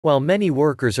While many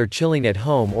workers are chilling at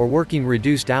home or working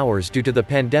reduced hours due to the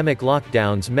pandemic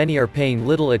lockdowns, many are paying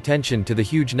little attention to the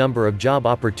huge number of job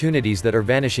opportunities that are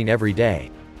vanishing every day.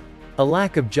 A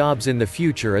lack of jobs in the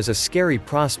future is a scary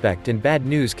prospect, and bad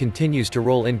news continues to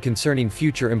roll in concerning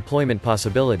future employment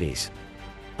possibilities.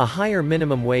 A higher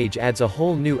minimum wage adds a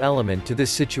whole new element to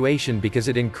this situation because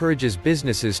it encourages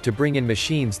businesses to bring in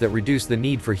machines that reduce the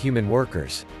need for human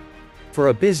workers. For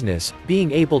a business,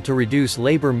 being able to reduce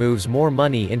labor moves more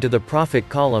money into the profit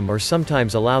column or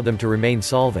sometimes allow them to remain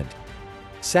solvent.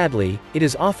 Sadly, it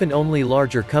is often only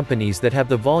larger companies that have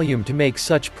the volume to make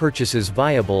such purchases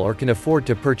viable or can afford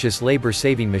to purchase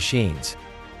labor-saving machines.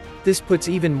 This puts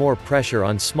even more pressure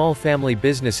on small family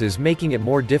businesses, making it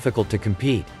more difficult to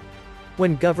compete.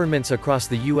 When governments across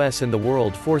the US and the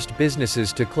world forced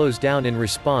businesses to close down in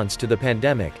response to the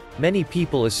pandemic, many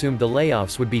people assumed the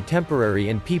layoffs would be temporary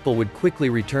and people would quickly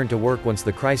return to work once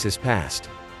the crisis passed.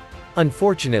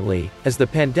 Unfortunately, as the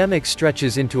pandemic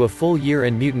stretches into a full year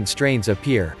and mutant strains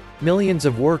appear, millions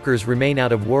of workers remain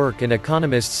out of work, and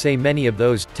economists say many of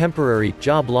those temporary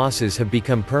job losses have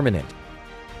become permanent.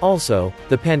 Also,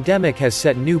 the pandemic has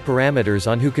set new parameters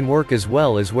on who can work as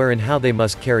well as where and how they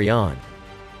must carry on.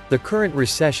 The current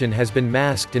recession has been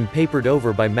masked and papered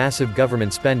over by massive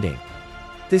government spending.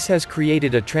 This has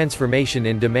created a transformation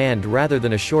in demand rather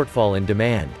than a shortfall in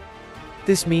demand.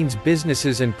 This means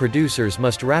businesses and producers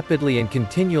must rapidly and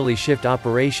continually shift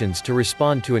operations to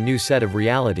respond to a new set of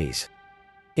realities.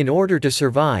 In order to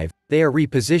survive, they are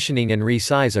repositioning and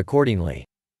resize accordingly.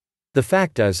 The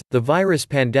fact is, the virus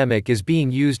pandemic is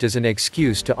being used as an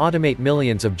excuse to automate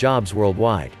millions of jobs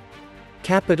worldwide.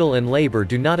 Capital and labor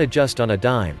do not adjust on a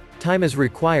dime. Time is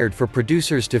required for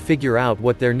producers to figure out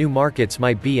what their new markets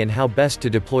might be and how best to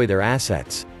deploy their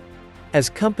assets.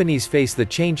 As companies face the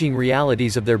changing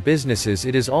realities of their businesses,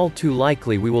 it is all too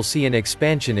likely we will see an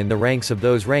expansion in the ranks of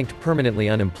those ranked permanently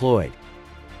unemployed.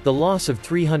 The loss of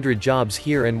 300 jobs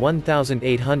here and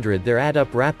 1,800 there add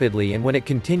up rapidly, and when it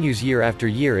continues year after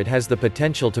year, it has the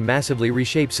potential to massively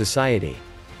reshape society.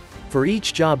 For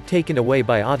each job taken away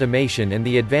by automation and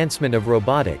the advancement of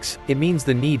robotics, it means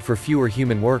the need for fewer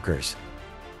human workers.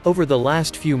 Over the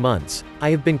last few months, I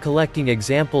have been collecting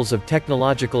examples of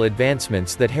technological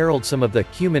advancements that herald some of the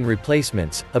human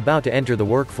replacements about to enter the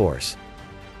workforce.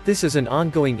 This is an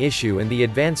ongoing issue, and the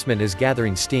advancement is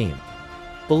gathering steam.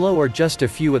 Below are just a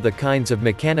few of the kinds of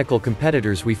mechanical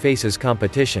competitors we face as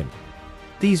competition.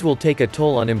 These will take a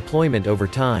toll on employment over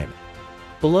time.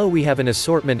 Below we have an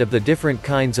assortment of the different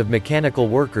kinds of mechanical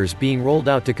workers being rolled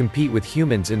out to compete with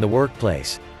humans in the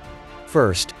workplace.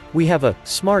 First, we have a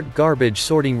smart garbage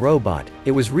sorting robot.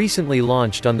 It was recently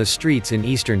launched on the streets in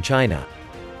eastern China.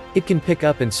 It can pick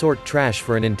up and sort trash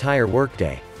for an entire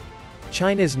workday.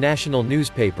 China's national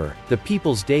newspaper, The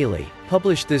People's Daily,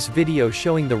 published this video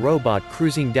showing the robot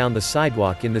cruising down the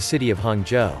sidewalk in the city of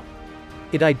Hangzhou.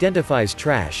 It identifies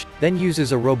trash, then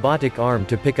uses a robotic arm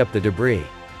to pick up the debris.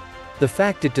 The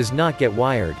fact it does not get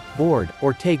wired, bored,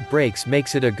 or take breaks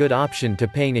makes it a good option to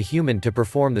paying a human to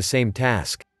perform the same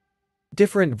task.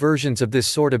 Different versions of this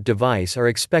sort of device are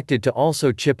expected to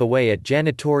also chip away at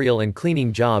janitorial and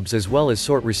cleaning jobs as well as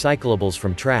sort recyclables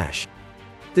from trash.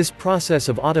 This process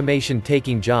of automation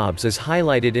taking jobs is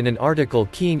highlighted in an article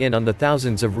keying in on the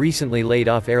thousands of recently laid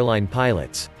off airline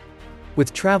pilots.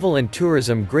 With travel and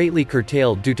tourism greatly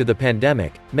curtailed due to the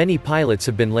pandemic, many pilots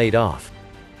have been laid off.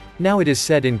 Now it is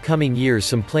said in coming years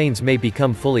some planes may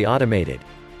become fully automated.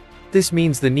 This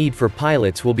means the need for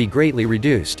pilots will be greatly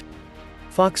reduced.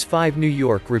 Fox 5 New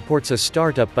York reports a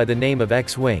startup by the name of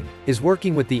X-Wing is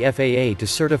working with the FAA to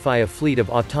certify a fleet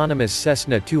of autonomous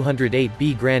Cessna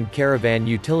 208B Grand Caravan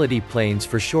utility planes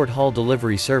for short-haul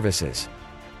delivery services.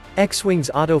 X-Wing's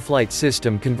AutoFlight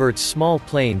system converts small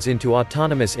planes into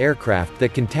autonomous aircraft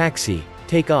that can taxi,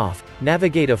 take off,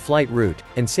 navigate a flight route,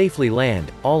 and safely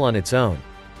land, all on its own.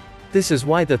 This is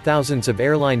why the thousands of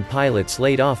airline pilots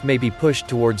laid off may be pushed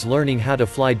towards learning how to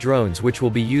fly drones, which will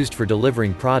be used for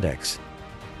delivering products.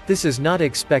 This is not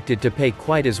expected to pay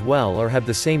quite as well or have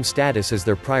the same status as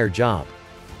their prior job.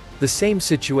 The same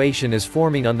situation is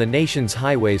forming on the nation's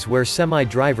highways, where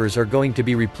semi-drivers are going to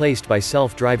be replaced by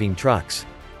self-driving trucks.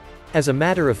 As a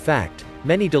matter of fact,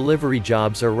 many delivery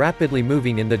jobs are rapidly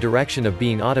moving in the direction of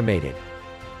being automated.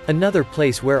 Another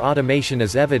place where automation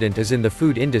is evident is in the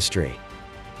food industry.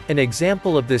 An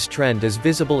example of this trend is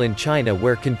visible in China,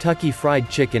 where Kentucky Fried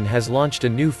Chicken has launched a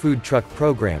new food truck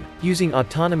program, using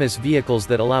autonomous vehicles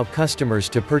that allow customers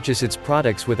to purchase its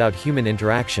products without human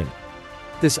interaction.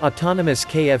 This autonomous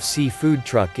KFC food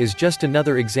truck is just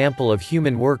another example of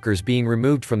human workers being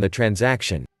removed from the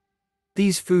transaction.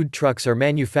 These food trucks are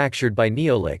manufactured by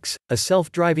Neolix, a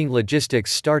self-driving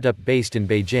logistics startup based in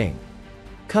Beijing.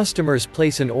 Customers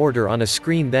place an order on a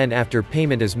screen, then after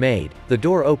payment is made, the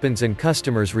door opens and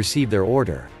customers receive their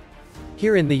order.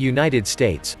 Here in the United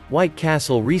States, White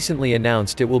Castle recently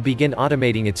announced it will begin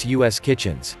automating its U.S.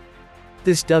 kitchens.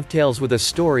 This dovetails with a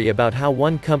story about how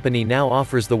one company now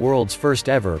offers the world's first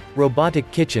ever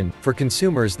robotic kitchen for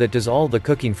consumers that does all the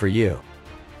cooking for you.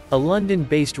 A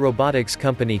London-based robotics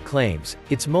company claims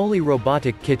its Molly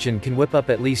robotic kitchen can whip up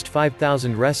at least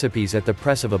 5,000 recipes at the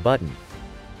press of a button.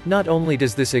 Not only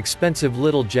does this expensive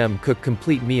little gem cook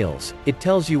complete meals, it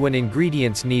tells you when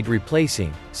ingredients need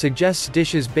replacing, suggests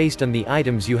dishes based on the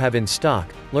items you have in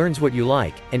stock, learns what you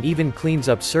like, and even cleans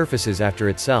up surfaces after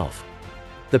itself.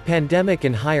 The pandemic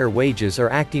and higher wages are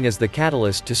acting as the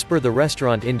catalyst to spur the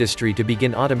restaurant industry to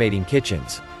begin automating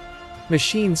kitchens.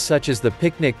 Machines such as the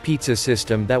Picnic Pizza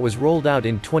system that was rolled out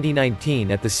in 2019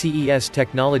 at the CES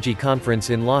Technology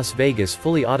Conference in Las Vegas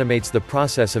fully automates the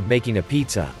process of making a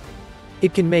pizza.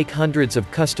 It can make hundreds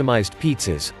of customized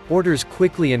pizzas, orders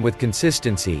quickly and with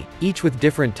consistency, each with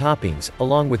different toppings,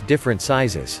 along with different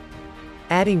sizes.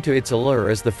 Adding to its allure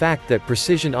is the fact that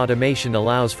precision automation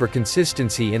allows for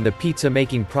consistency in the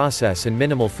pizza-making process and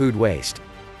minimal food waste.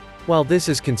 While this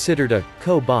is considered a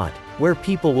cobot, where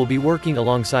people will be working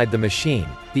alongside the machine,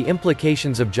 the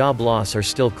implications of job loss are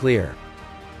still clear.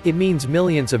 It means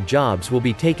millions of jobs will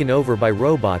be taken over by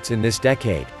robots in this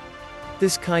decade.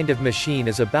 This kind of machine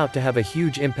is about to have a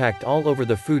huge impact all over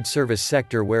the food service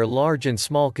sector, where large and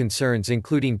small concerns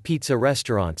including pizza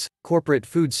restaurants, corporate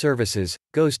food services,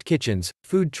 ghost kitchens,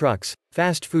 food trucks,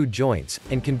 fast food joints,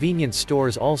 and convenience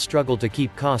stores all struggle to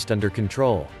keep cost under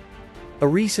control. A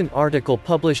recent article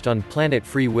published on Planet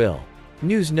Free Will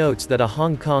News notes that a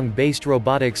Hong Kong-based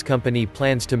robotics company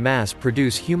plans to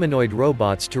mass-produce humanoid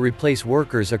robots to replace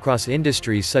workers across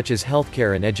industries such as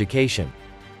healthcare and education.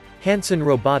 Hanson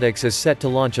Robotics is set to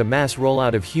launch a mass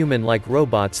rollout of human-like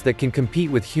robots that can compete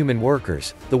with human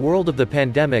workers. The world of the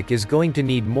pandemic is going to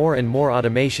need more and more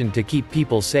automation to keep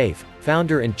people safe,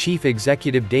 founder and chief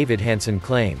executive David Hanson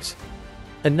claims.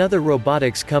 Another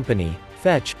robotics company,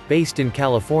 Fetch, based in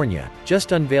California,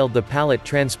 just unveiled the Pallet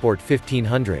Transport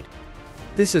 1500.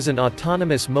 This is an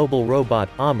autonomous mobile robot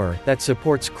 (AMR) that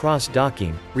supports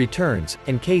cross-docking, returns,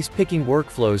 and case-picking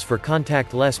workflows for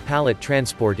contact-less pallet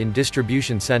transport in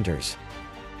distribution centers.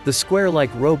 The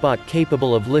square-like robot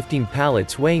capable of lifting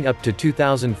pallets weighing up to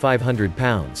 2,500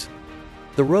 pounds.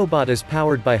 The robot is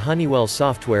powered by Honeywell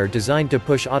software designed to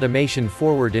push automation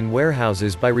forward in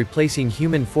warehouses by replacing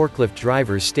human forklift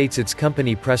drivers, states its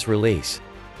company press release.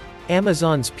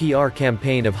 Amazon's PR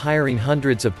campaign of hiring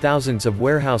hundreds of thousands of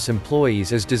warehouse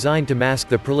employees is designed to mask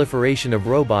the proliferation of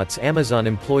robots Amazon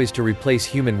employs to replace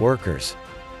human workers.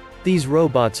 These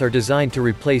robots are designed to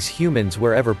replace humans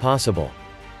wherever possible.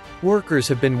 Workers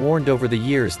have been warned over the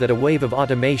years that a wave of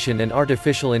automation and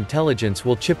artificial intelligence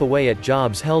will chip away at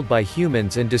jobs held by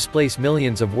humans and displace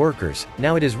millions of workers.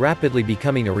 Now it is rapidly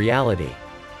becoming a reality.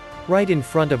 Right in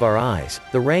front of our eyes,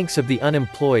 the ranks of the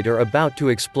unemployed are about to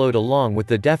explode along with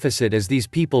the deficit as these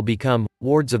people become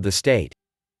wards of the state.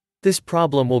 This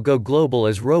problem will go global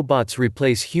as robots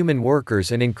replace human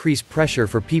workers and increase pressure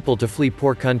for people to flee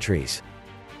poor countries.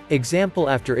 Example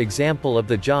after example of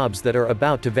the jobs that are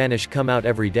about to vanish come out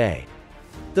every day.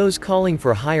 Those calling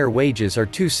for higher wages are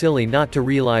too silly not to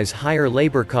realize higher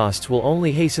labor costs will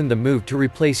only hasten the move to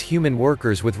replace human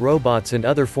workers with robots and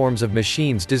other forms of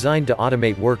machines designed to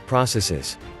automate work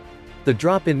processes. The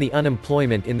drop in the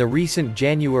unemployment in the recent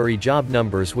January job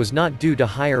numbers was not due to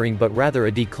hiring but rather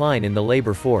a decline in the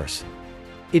labor force.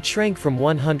 It shrank from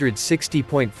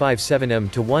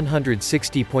 160.57 to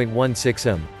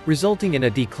 160.16, resulting in a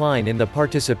decline in the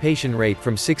participation rate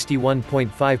from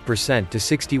 61.5% to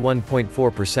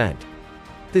 61.4%.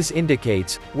 This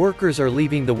indicates, workers are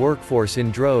leaving the workforce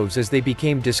in droves as they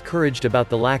became discouraged about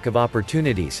the lack of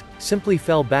opportunities, simply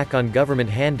fell back on government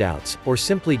handouts, or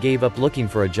simply gave up looking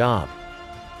for a job.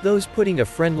 Those putting a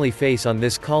friendly face on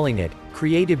this, calling it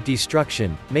creative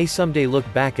destruction, may someday look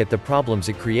back at the problems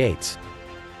it creates.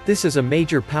 This is a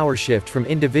major power shift from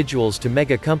individuals to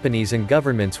mega companies and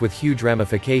governments with huge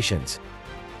ramifications.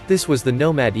 This was the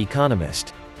Nomad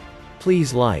Economist.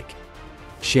 Please like,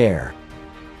 share,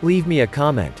 leave me a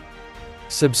comment,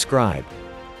 subscribe.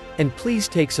 And please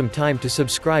take some time to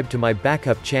subscribe to my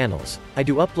backup channels. I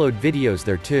do upload videos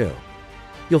there too.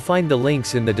 You'll find the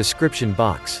links in the description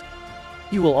box.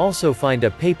 You will also find a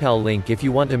PayPal link if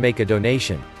you want to make a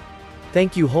donation.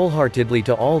 Thank you wholeheartedly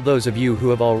to all those of you who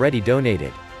have already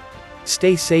donated.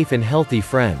 Stay safe and healthy,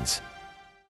 friends.